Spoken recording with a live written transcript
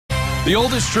The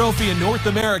oldest trophy in North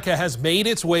America has made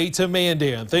its way to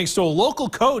Mandan, thanks to a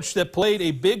local coach that played a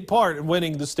big part in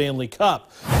winning the Stanley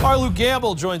Cup. Our Luke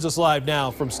Gamble joins us live now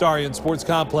from Starion Sports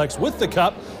Complex with the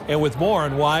Cup and with more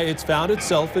on why it's found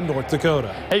itself in North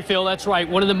Dakota. Hey, Phil, that's right.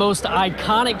 One of the most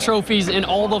iconic trophies in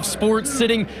all of sports,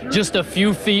 sitting just a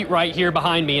few feet right here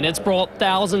behind me. And it's brought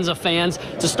thousands of fans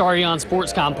to Starion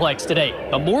Sports Complex today.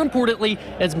 But more importantly,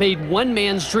 it's made one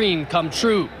man's dream come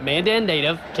true. Mandan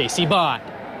native Casey Bond.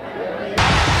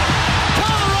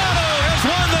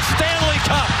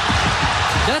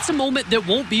 That's a moment that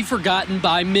won't be forgotten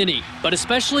by many, but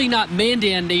especially not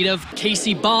Mandan native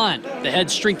Casey Bond, the head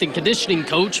strength and conditioning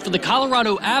coach for the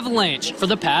Colorado Avalanche for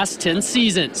the past 10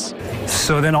 seasons.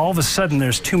 So then all of a sudden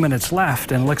there's 2 minutes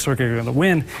left and it looks like you're going to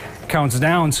win, counts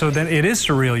down. So then it is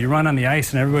surreal. You run on the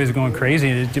ice and everybody's going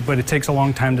crazy, but it takes a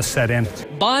long time to set in.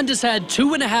 Bond has had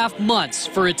 2.5 months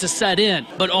for it to set in,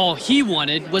 but all he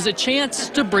wanted was a chance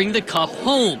to bring the cup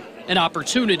home. An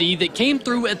opportunity that came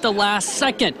through at the last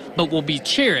second, but will be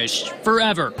cherished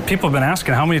forever. People have been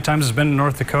asking how many times it's been in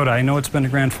North Dakota. I know it's been to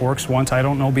Grand Forks once. I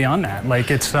don't know beyond that.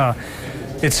 Like it's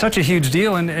such a huge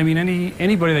deal, and I mean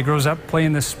anybody that grows up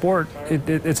playing this sport,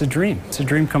 it's a dream. It's a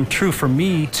dream come true for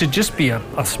me to just be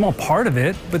a small part of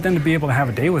it, but then to be able to have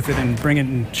a day with it and bring it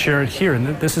and share it here. And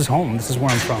this is home. This is where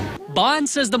I'm from. Bond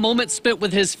says the moments spent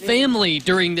with his family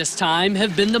during this time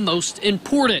have been the most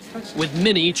important, with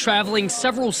many traveling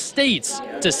several states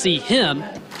to see him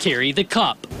carry the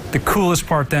cup. The coolest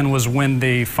part then was when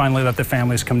they finally let the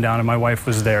families come down, and my wife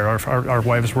was there. Our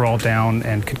wives were all down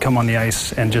and could come on the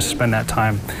ice and just spend that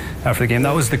time after the game.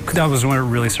 That was when it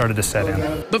really started to set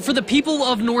in. But for the people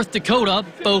of North Dakota,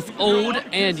 both old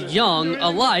and young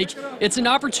alike, it's an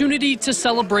opportunity to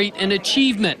celebrate an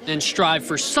achievement and strive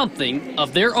for something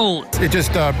of their own. It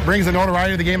just brings the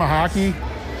notoriety of the game of hockey.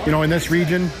 You know, in this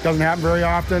region, doesn't happen very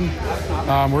often.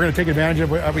 We're going to take advantage of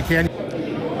what we can.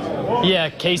 Yeah,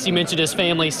 Casey mentioned his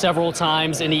family several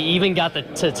times, and he even got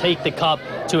to take the cup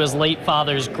to his late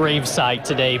father's gravesite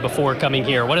today before coming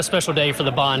here. What a special day for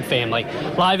the Bond family.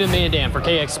 Live in Mandan for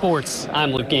KX Sports,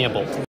 I'm Luke Gamble.